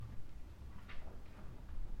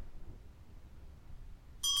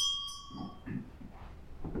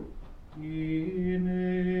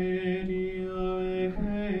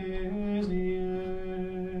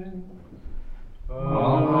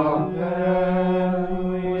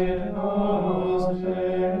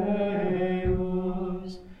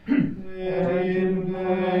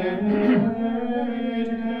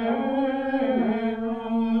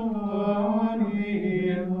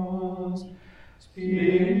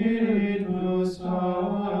Spiritus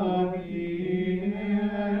sapientiae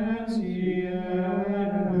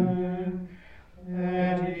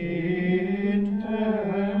et intellectus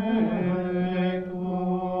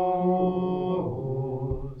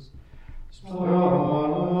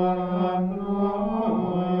storam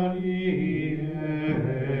gloriae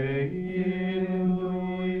induit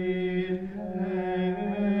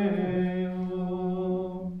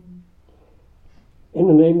eum. In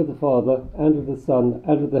the name of the Father, and of the Son,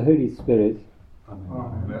 and of the Holy Spirit.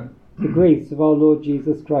 Amen. The grace of our Lord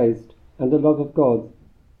Jesus Christ, and the love of God,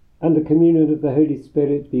 and the communion of the Holy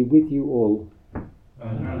Spirit be with you all.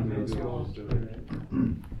 And with your spirit.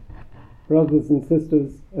 Brothers and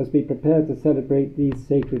sisters, as we prepare to celebrate these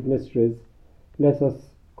sacred mysteries, let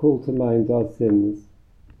us call to mind our sins.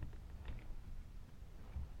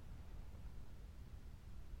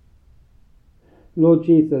 Lord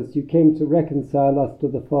Jesus, you came to reconcile us to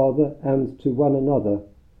the Father and to one another.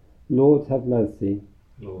 Lord, have mercy.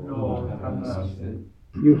 Lord, have mercy.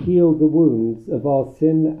 You healed the wounds of our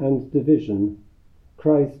sin and division.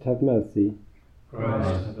 Christ, have mercy.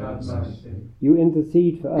 Christ, have mercy. You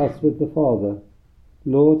intercede for us with the Father.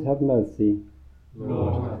 Lord, have mercy.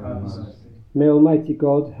 Lord, have mercy. May Almighty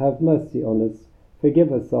God have mercy on us,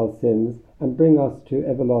 forgive us our sins, and bring us to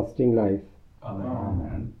everlasting life.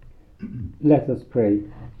 Amen. Let us pray.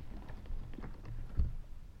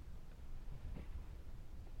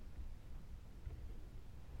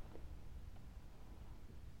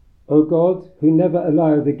 O God, who never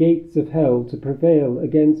allow the gates of hell to prevail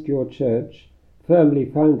against your church, firmly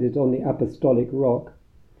founded on the apostolic rock,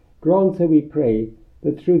 grant her, we pray,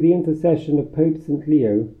 that through the intercession of Pope St.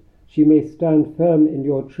 Leo, she may stand firm in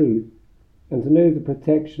your truth, and to know the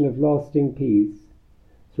protection of lasting peace.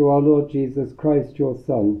 Through our Lord Jesus Christ, your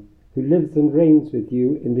Son, who lives and reigns with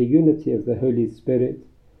you in the unity of the Holy Spirit,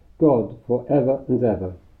 God, for ever and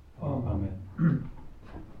ever. Amen.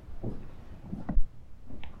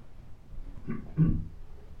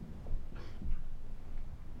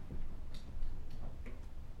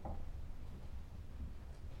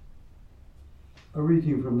 A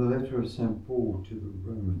reading from the letter of St. Paul to the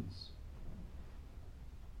Romans.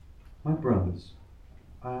 My brothers,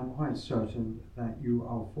 I am quite certain that you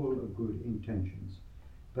are full of good intentions,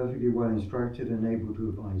 perfectly well instructed and able to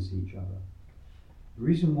advise each other. The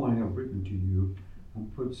reason why I have written to you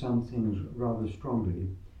and put some things rather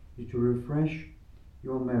strongly is to refresh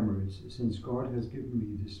your memories, since God has given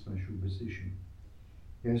me this special position.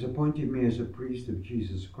 He has appointed me as a priest of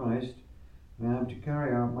Jesus Christ, and I am to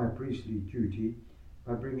carry out my priestly duty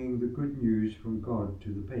by bringing the good news from God to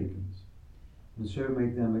the pagans, and so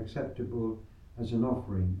make them acceptable as an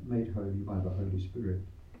offering made holy by the Holy Spirit.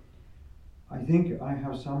 I think I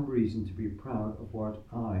have some reason to be proud of what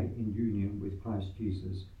I, in union with Christ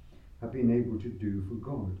Jesus, have been able to do for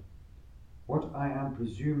God. What I am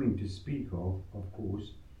presuming to speak of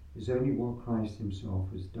course, is only what Christ himself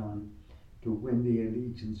has done to win the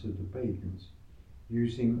allegiance of the pagans,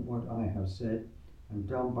 using what I have said and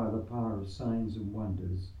done by the power of signs and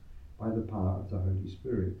wonders, by the power of the Holy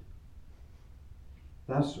Spirit.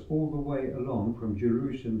 Thus, all the way along from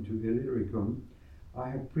Jerusalem to Illyricum, I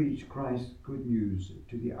have preached Christ's good news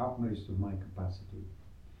to the utmost of my capacity.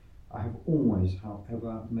 I have always,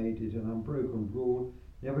 however, made it an unbroken rule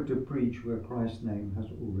never to preach where Christ's name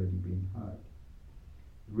has already been heard.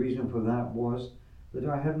 The reason for that was that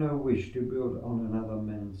I had no wish to build on another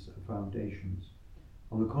man's foundations.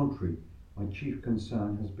 On the contrary, my chief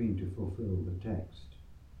concern has been to fulfill the text.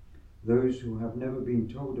 Those who have never been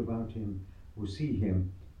told about him will see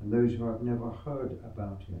him, and those who have never heard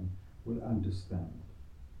about him will understand.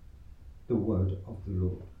 The word of the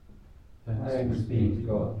Lord. Thanks be to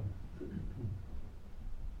God.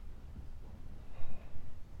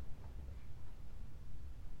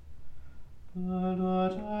 The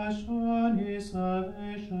Lord has shown his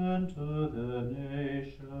salvation to the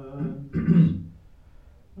nations.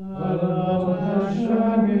 The Lord has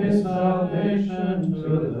shown his salvation to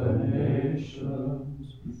the nations.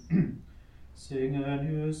 Sing a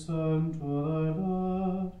new song to the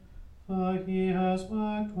Lord, for he has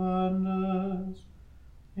worked wonders.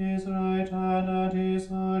 His right hand and his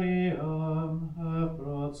holy arm have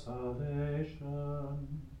brought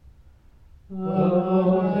salvation. The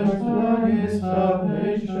Lord has shown his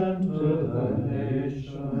salvation to the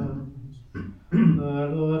nations. The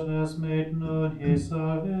Lord has made known his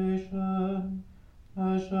salvation,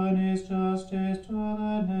 has shown his justice to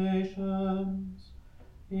the nations.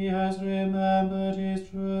 He has remembered his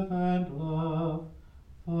truth and love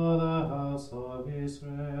for the house of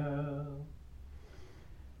Israel.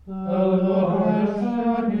 The Lord has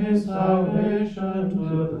shown his salvation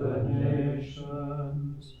to the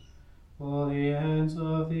nations. All the ends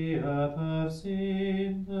of the earth have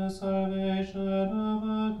seen the salvation of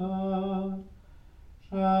our God.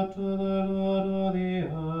 Shout to the Lord, all the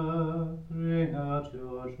earth, bring out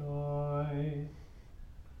your joy.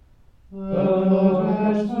 The Lord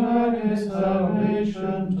has done his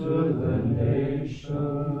salvation to the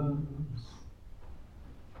nations.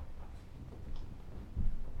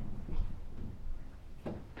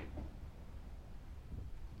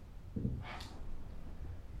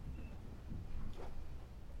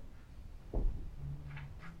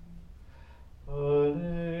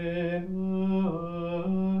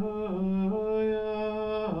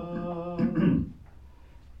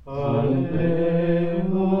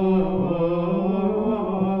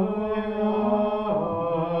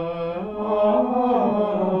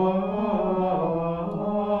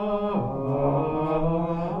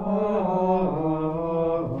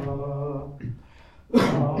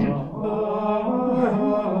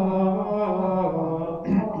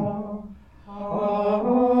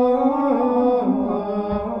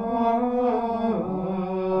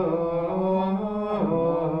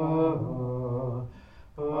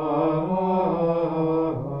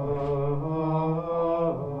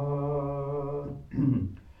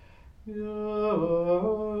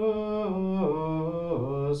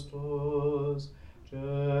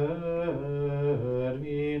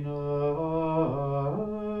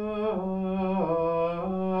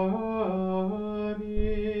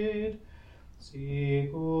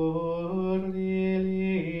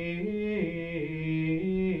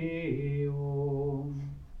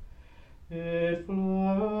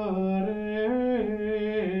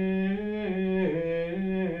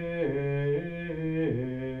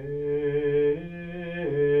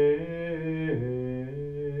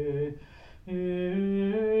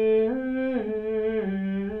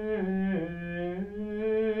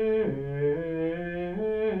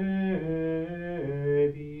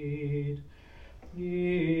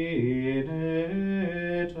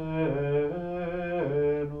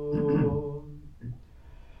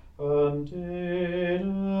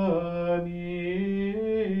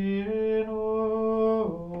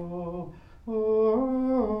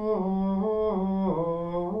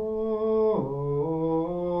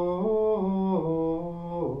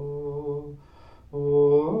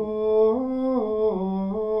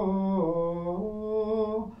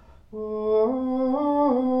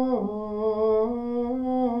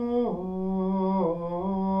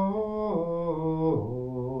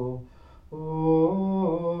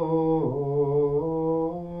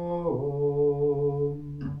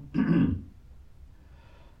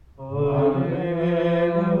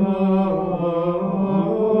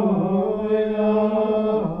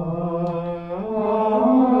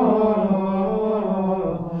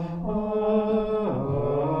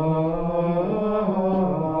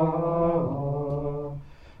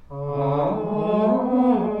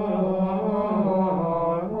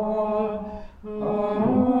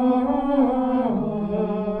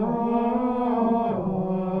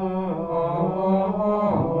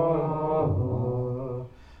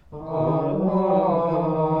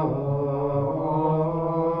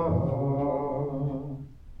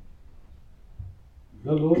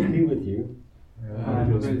 The Lord be with you.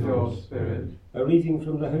 And with your spirit. A reading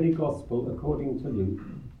from the Holy Gospel according to Luke.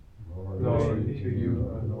 Glory to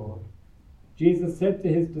you, O Lord. Jesus said to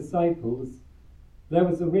his disciples, "There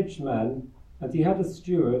was a rich man, and he had a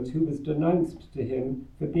steward who was denounced to him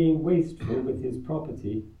for being wasteful with his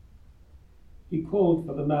property. He called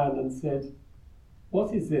for the man and said,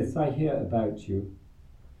 'What is this I hear about you?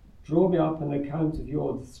 Draw me up an account of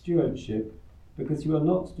your stewardship, because you are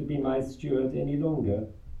not to be my steward any longer.'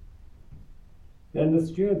 Then the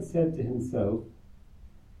steward said to himself,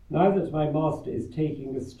 'Now that my master is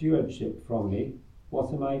taking the stewardship from me,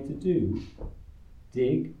 what am I to do?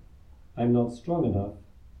 Dig? I'm not strong enough.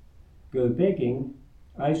 Go begging?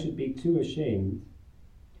 I should be too ashamed.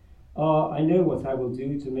 I know what I will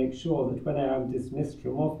do to make sure that when I am dismissed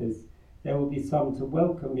from office, there will be some to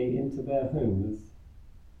welcome me into their homes.'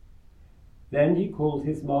 Then he called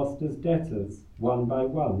his master's debtors, one by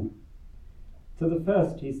one. To the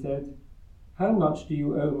first he said, 'How much do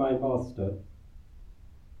you owe my master?'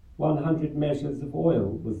 100 measures of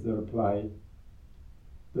oil,' was the reply.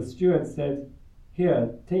 The steward said,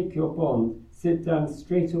 'Here, take your bond, sit down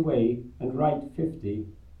straight away and write 50.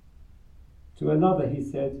 To another he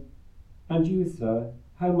said, 'And you, sir,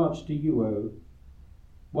 how much do you owe?'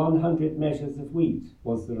 100 measures of wheat,'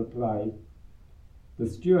 was the reply. The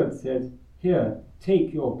steward said, 'Here,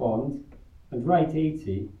 take your bond and write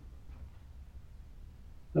 80.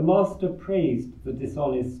 The master praised the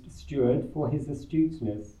dishonest steward for his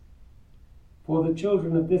astuteness. For the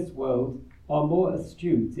children of this world are more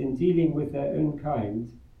astute in dealing with their own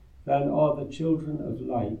kind than are the children of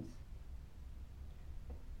light.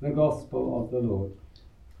 The Gospel of the Lord.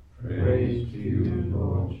 Praise to you,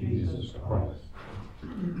 Lord Jesus Christ.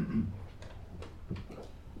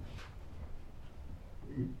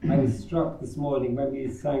 I was struck this morning when we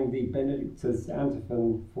sang the Benedictus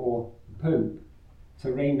antiphon for Pope,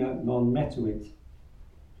 Terrena non metuit.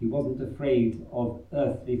 He wasn't afraid of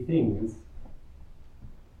earthly things.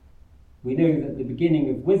 We know that the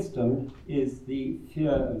beginning of wisdom is the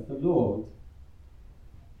fear of the Lord.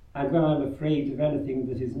 And when I'm afraid of anything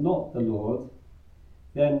that is not the Lord,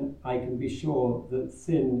 then I can be sure that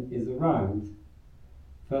sin is around,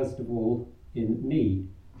 first of all in me.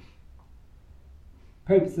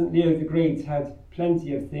 Pope St. Leo the Great had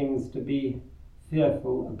plenty of things to be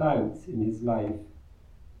fearful about in his life.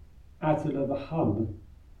 Attila the Hun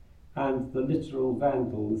and the literal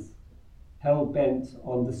Vandals, hell-bent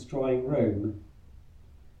on destroying Rome.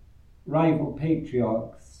 Rival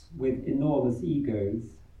patriarchs with enormous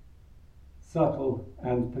egos. Subtle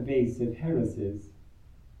and pervasive heresies.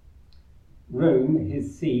 Rome,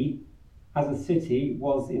 his see, as a city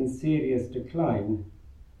was in serious decline.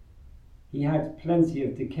 He had plenty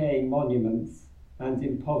of decaying monuments and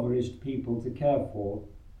impoverished people to care for.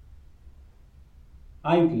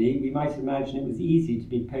 Idly, we might imagine it was easy to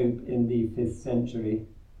be Pope in the 5th century.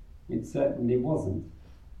 It certainly wasn't.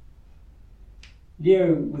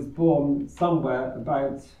 Leo was born somewhere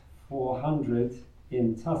about 400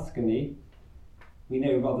 in Tuscany. We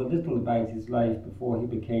know rather little about his life before he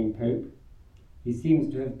became Pope. He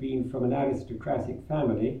seems to have been from an aristocratic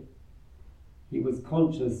family. He was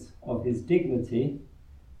conscious of his dignity.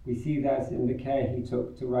 We see that in the care he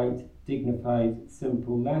took to write dignified,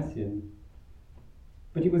 simple Latin.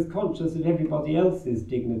 But he was conscious of everybody else's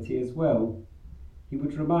dignity as well. He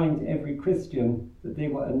would remind every Christian that they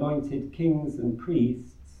were anointed kings and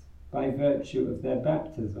priests by virtue of their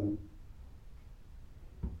baptism.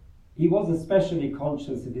 He was especially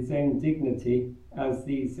conscious of his own dignity as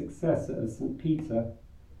the successor of St. Peter,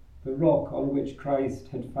 the rock on which Christ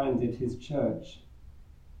had founded his church.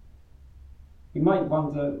 We might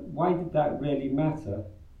wonder, why did that really matter?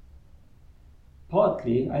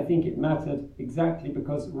 Partly, I think it mattered exactly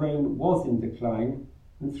because Rome was in decline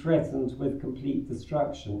and threatened with complete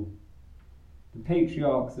destruction. The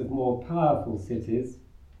patriarchs of more powerful cities,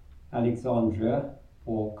 Alexandria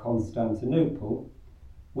or Constantinople,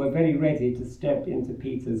 were very ready to step into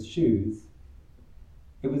Peter's shoes.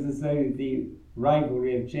 It was as though the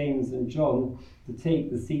rivalry of James and John to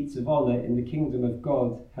take the seats of honour in the kingdom of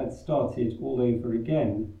God had started all over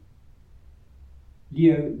again.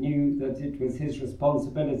 Leo knew that it was his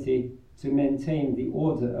responsibility to maintain the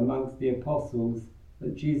order amongst the apostles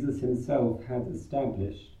that Jesus himself had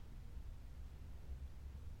established.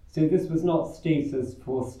 So this was not status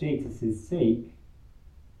for status's sake.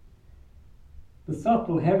 The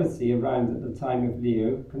subtle heresy around at the time of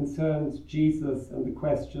Leo concerned Jesus and the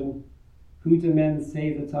question, who do men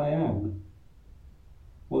say that I am?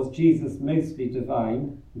 Was Jesus mostly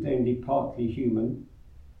divine and only partly human,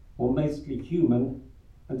 or mostly human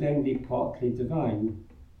and only partly divine?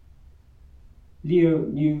 Leo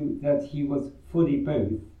knew that he was fully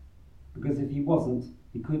both, because if he wasn't,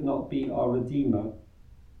 he could not be our Redeemer.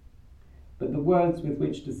 But the words with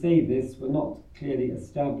which to say this were not clearly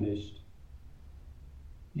established.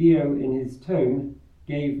 Leo, in his tone,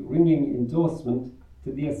 gave ringing endorsement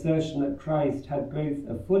to the assertion that Christ had both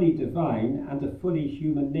a fully divine and a fully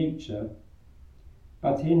human nature,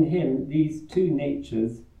 but in him these two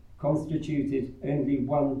natures constituted only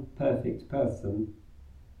one perfect person,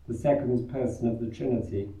 the second person of the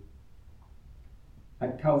Trinity.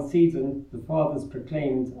 At Chalcedon, the fathers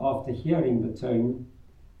proclaimed, after hearing the tone,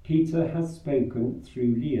 Peter has spoken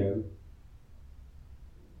through Leo.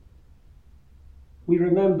 We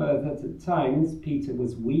remember that at times Peter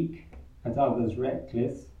was weak, at others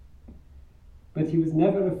reckless, but he was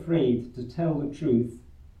never afraid to tell the truth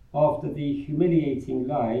after the humiliating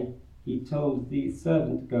lie he told the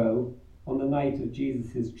servant girl on the night of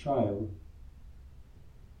Jesus' trial.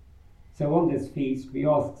 So on this feast we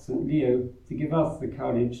ask St. Leo to give us the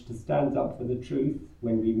courage to stand up for the truth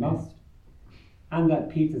when we must, and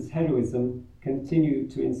that Peter's heroism continue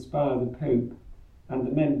to inspire the Pope and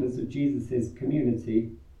the members of Jesus'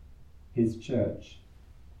 community, his church.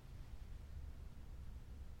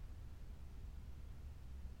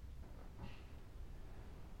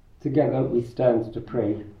 Together we stand to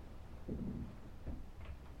pray.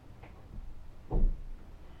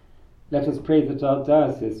 Let us pray that our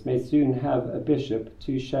diocese may soon have a bishop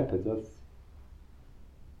to shepherd us.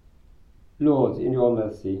 Lord, in your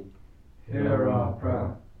mercy, Hear our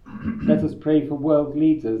prayer. Let us pray for world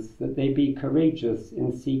leaders that they be courageous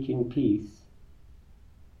in seeking peace.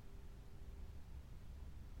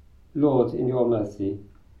 Lord, in your mercy.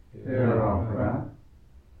 Hear our prayer.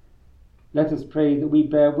 Let us pray that we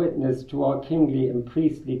bear witness to our kingly and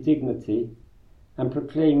priestly dignity and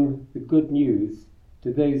proclaim the good news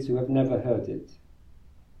to those who have never heard it.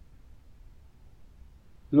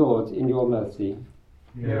 Lord, in your mercy.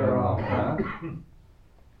 Hear our prayer.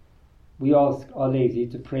 We ask Our Lady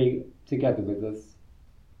to pray together with us.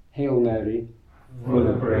 Hail Mary, Full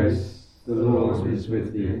of grace, the Lord is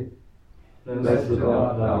with thee. Blessed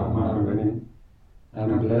art thou among women,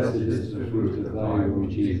 and blessed is the fruit of thy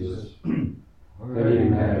womb, Jesus. Holy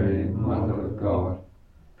Mary, Mother of God,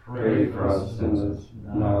 pray for us sinners,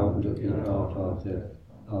 now and at the hour of our death.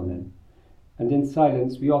 Amen. And in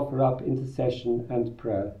silence we offer up intercession and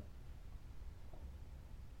prayer.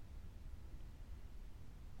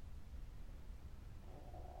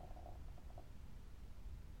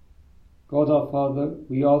 God our Father,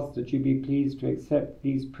 we ask that you be pleased to accept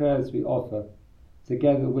these prayers we offer,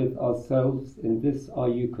 together with ourselves in this our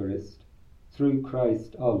Eucharist, through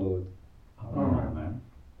Christ our Lord. Amen.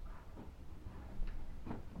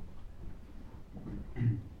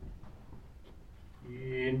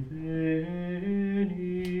 In veni,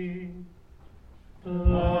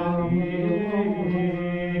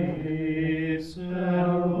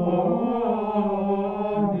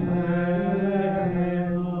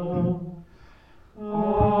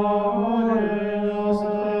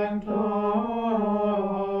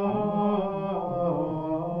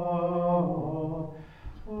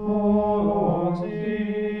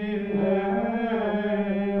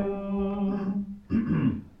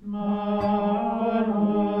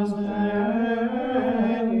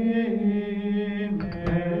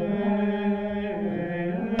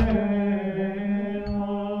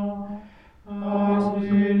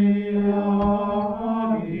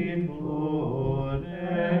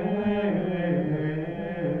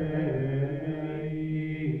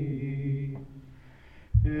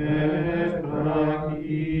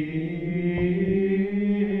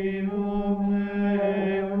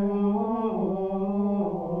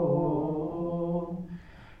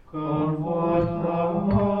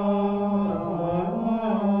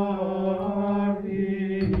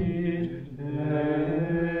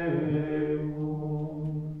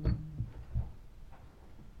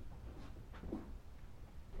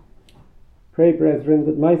 Pray, brethren,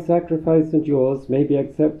 that my sacrifice and yours may be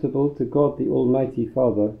acceptable to God the Almighty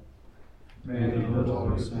Father. May the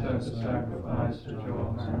Lord accept the sacrifice at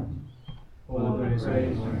your hands, for the praise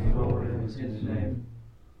and glory of his name,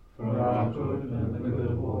 for our good and the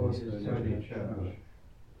good of all his holy church.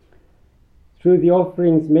 Through the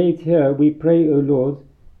offerings made here, we pray, O Lord,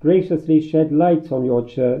 graciously shed light on your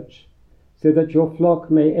church, so that your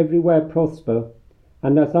flock may everywhere prosper,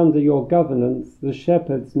 and that under your governance the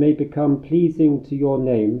shepherds may become pleasing to your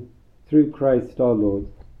name, through Christ our Lord.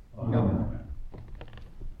 Amen.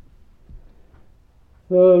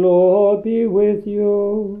 The Lord be with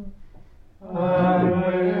you. And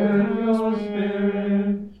with your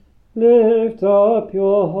spirit, Lift up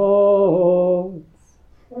your hearts.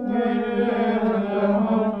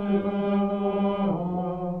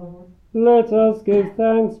 Let us give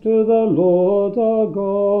thanks to the Lord our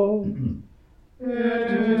God.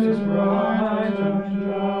 It is right and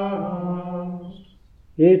just.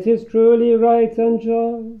 It is truly right and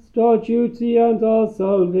just, our duty and our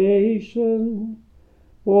salvation,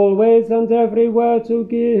 always and everywhere to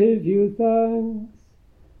give you thanks.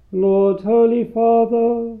 Lord, Holy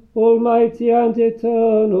Father, Almighty and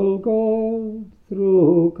eternal God,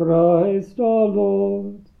 through Christ our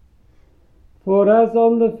Lord. For as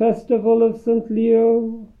on the festival of St.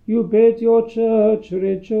 Leo you bid your church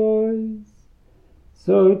rejoice,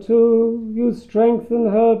 so too you strengthen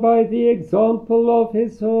her by the example of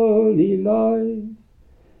his holy life.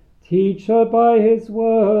 Teach her by his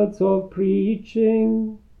words of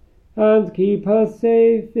preaching, and keep her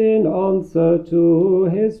safe in answer to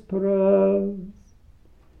his prayers.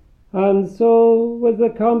 And so, with the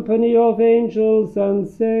company of angels and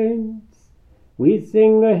saints, we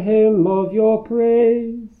sing the hymn of your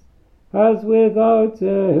praise, as without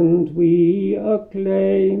end we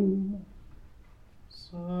acclaim.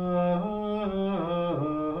 Sanctus,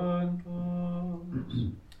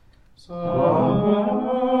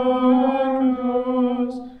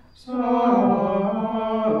 Sanctus,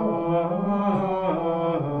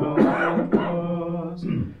 Sanctus,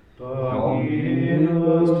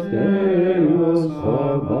 Dominus Deus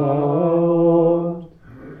Sabaoth,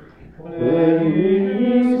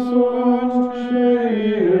 plenius sunt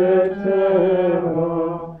celi et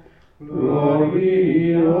terra,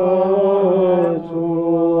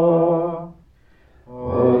 tua.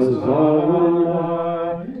 Hosanna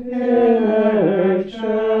in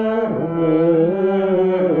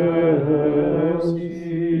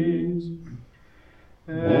excelsis.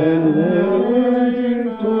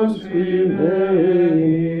 Benedictus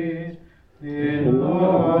vivit in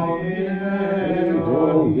nomine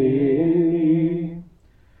Domini.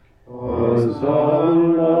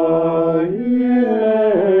 Hosanna in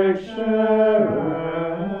excelsis.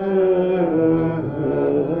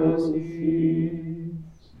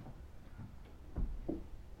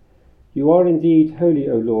 You are indeed holy,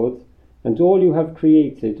 O Lord, and all you have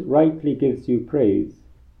created rightly gives you praise.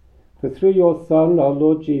 For through your Son, our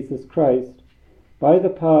Lord Jesus Christ, by the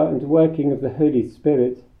power and working of the Holy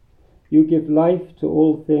Spirit, you give life to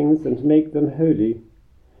all things and make them holy,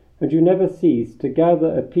 and you never cease to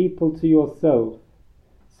gather a people to yourself,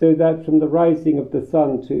 so that from the rising of the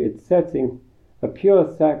sun to its setting, a pure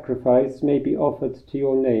sacrifice may be offered to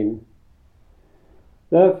your name.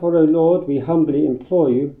 Therefore, O Lord, we humbly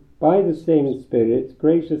implore you, by the same Spirit,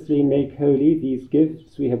 graciously make holy these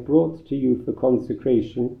gifts we have brought to you for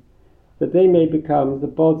consecration, that they may become the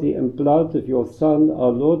body and blood of your Son,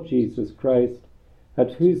 our Lord Jesus Christ,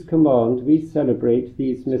 at whose command we celebrate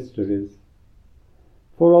these mysteries.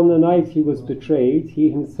 For on the night he was betrayed,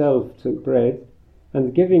 he himself took bread,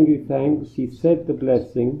 and giving you thanks, he said the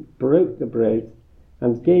blessing, broke the bread,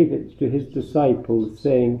 and gave it to his disciples,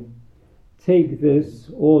 saying, "Take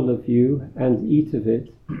this, all of you, and eat of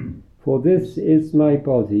it, for this is my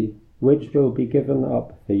body, which will be given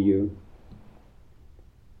up for you."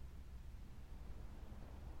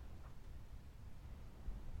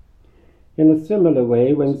 In a similar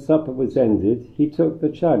way, when supper was ended, he took the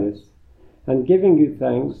chalice, and giving you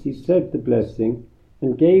thanks, he said the blessing,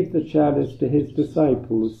 and gave the chalice to his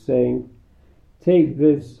disciples, saying, "Take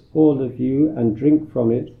this, all of you, and drink from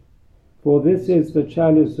it, for this is the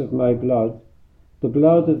chalice of my blood, the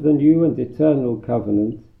blood of the new and eternal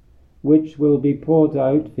covenant, which will be poured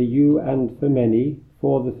out for you and for many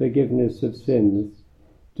for the forgiveness of sins.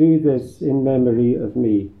 Do this in memory of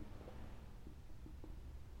me."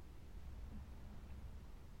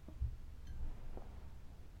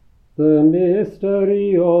 The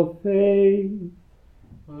mystery of faith.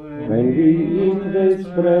 When we eat this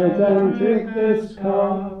bread and drink this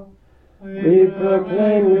cup, we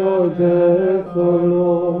proclaim your death, O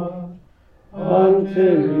Lord,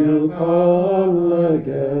 until you come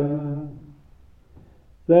again.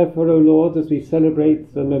 Therefore, O Lord, as we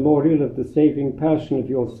celebrate the memorial of the saving passion of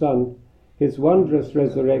your Son, his wondrous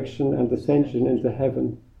resurrection and ascension into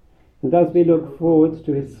heaven, and as we look forward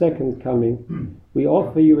to his second coming, we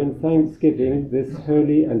offer you in thanksgiving this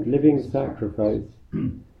holy and living sacrifice.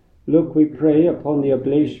 Look, we pray, upon the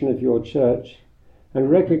oblation of your church, and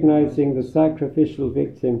recognizing the sacrificial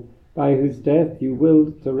victim by whose death you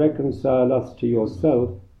willed to reconcile us to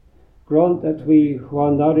yourself, grant that we who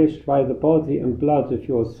are nourished by the body and blood of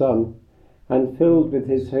your Son, and filled with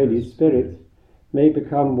his Holy Spirit, may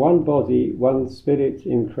become one body, one spirit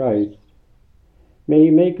in Christ. May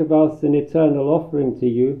he make of us an eternal offering to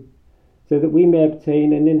you, so that we may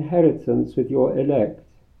obtain an inheritance with your elect,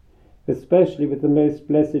 especially with the most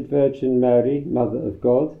blessed Virgin Mary, Mother of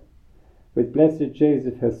God, with blessed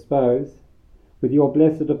Joseph her spouse, with your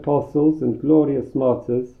blessed apostles and glorious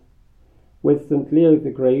martyrs, with St. Leo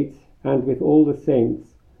the Great, and with all the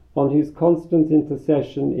saints, on whose constant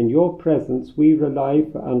intercession in your presence we rely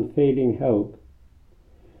for unfailing help.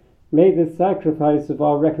 May the sacrifice of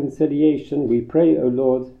our reconciliation, we pray, O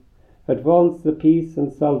Lord, advance the peace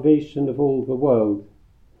and salvation of all the world.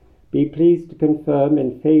 Be pleased to confirm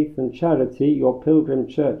in faith and charity your pilgrim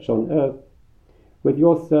church on earth, with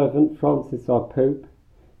your servant Francis our Pope,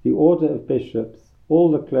 the order of bishops, all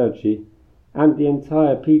the clergy, and the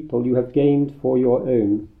entire people you have gained for your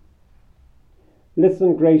own.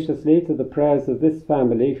 Listen graciously to the prayers of this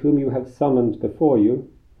family whom you have summoned before you.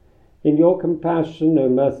 In your compassion, O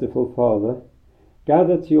merciful Father,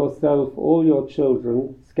 gather to yourself all your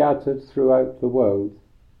children scattered throughout the world.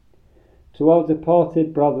 To our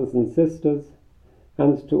departed brothers and sisters,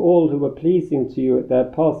 and to all who were pleasing to you at their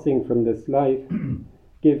passing from this life,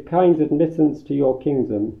 give kind admittance to your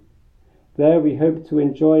kingdom. There we hope to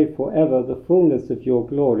enjoy forever the fullness of your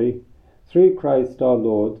glory, through Christ our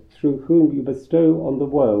Lord, through whom you bestow on the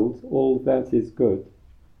world all that is good.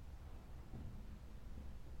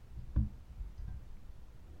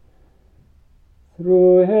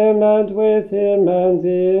 Through him and with him and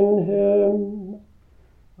in him,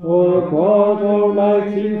 O God,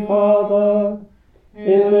 Almighty Father,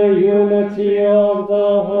 in the unity of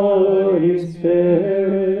the Holy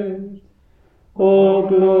Spirit, all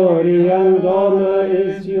glory and honor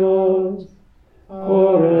is yours,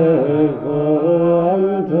 forever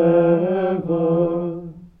and ever.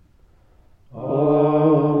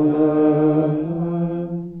 Amen.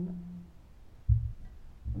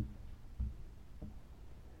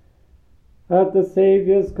 At the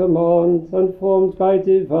Saviour's command, and formed by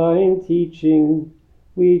divine teaching,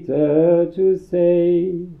 we dare to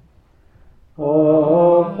say,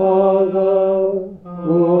 Our Father,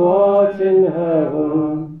 who art in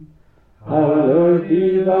heaven, hallowed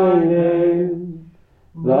be thy name.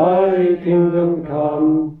 Thy kingdom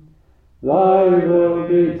come, thy will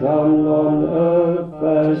be done on earth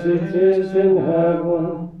as it is in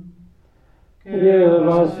heaven. Give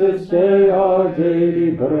us this day our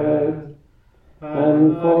daily bread,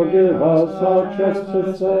 and forgive us our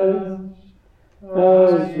trespasses,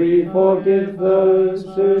 as we forgive those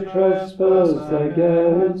who trespass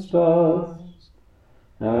against us.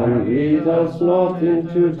 And lead us not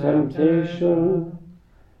into temptation,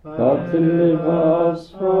 but deliver us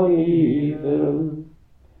from evil.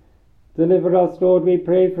 Deliver us, Lord, we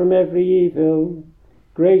pray, from every evil.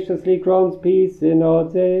 Graciously grant peace in our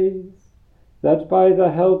days, that by the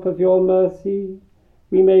help of your mercy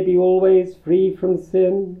we may be always free from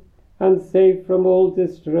sin and safe from all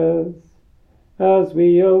distress, as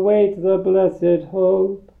we await the blessed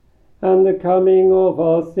hope and the coming of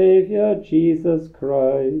our Saviour Jesus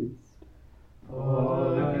Christ.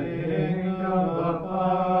 For the kingdom, the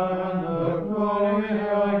power, and the glory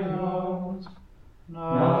are yours,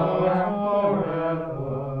 now and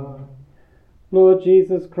forever. Lord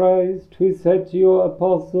Jesus Christ, who said to your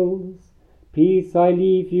apostles, Peace I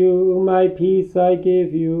leave you, my peace I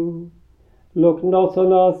give you, look not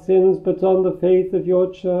on our sins but on the faith of your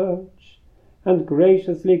church, and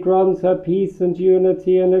graciously grant her peace and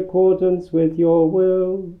unity in accordance with your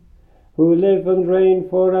will, who live and reign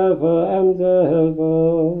forever and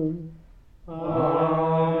ever.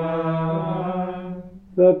 Amen.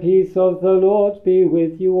 The peace of the Lord be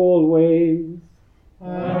with you always.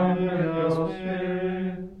 And with your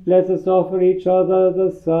spirit. Let us offer each other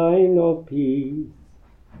the sign of peace.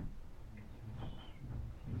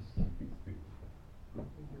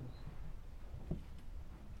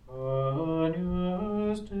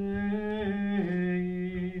 Agnus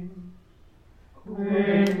Dei,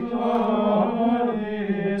 qui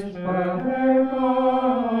gloris peccata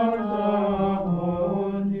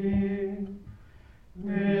mundi,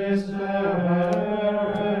 miserere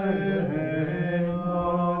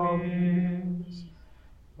nobis.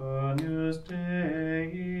 Agnus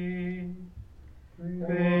Dei,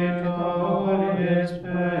 qui gloris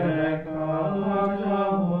peccata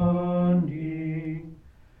mundi,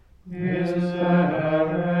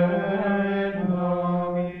 miserere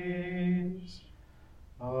nobis.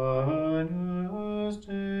 Agnus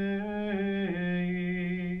Dei,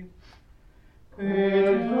 qui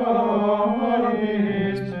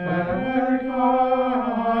gloris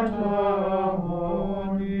peccata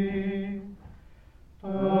mundi,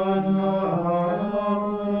 dona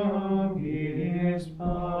nobis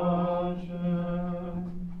pacem.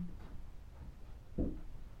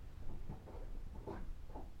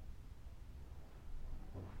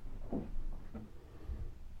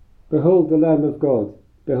 Behold the Lamb of God,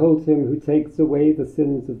 behold him who takes away the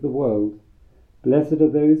sins of the world. Blessed are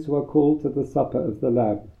those who are called to the supper of the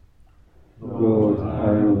Lamb. Lord,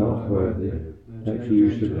 I am not worthy that you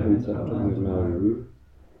should enter under my roof,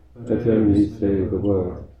 but only say the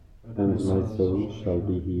word, and my soul shall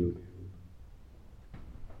be healed.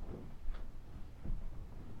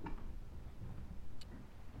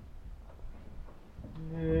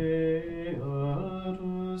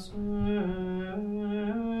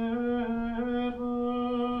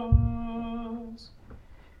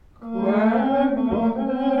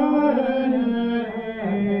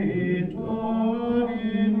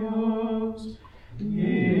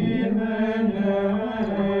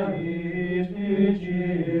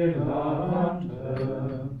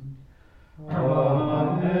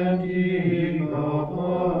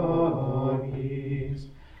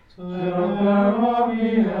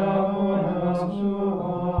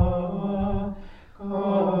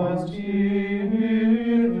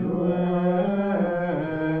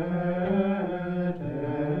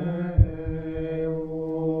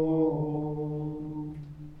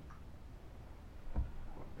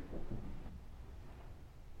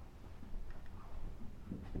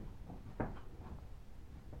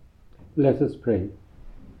 Let us pray.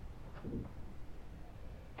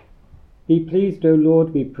 Be pleased, O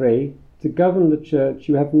Lord, we pray, to govern the Church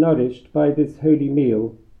you have nourished by this holy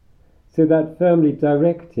meal, so that, firmly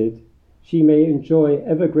directed, she may enjoy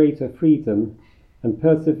ever greater freedom and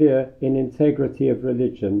persevere in integrity of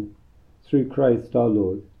religion. through Christ our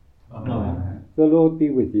Lord. Amen. The Lord be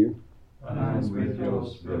with you. And with your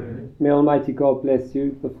spirit. May Almighty God bless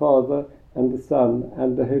you, the Father, and the Son,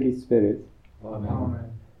 and the Holy Spirit.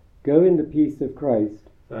 Amen. Go in the peace of Christ.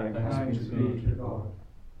 Thanks be to God.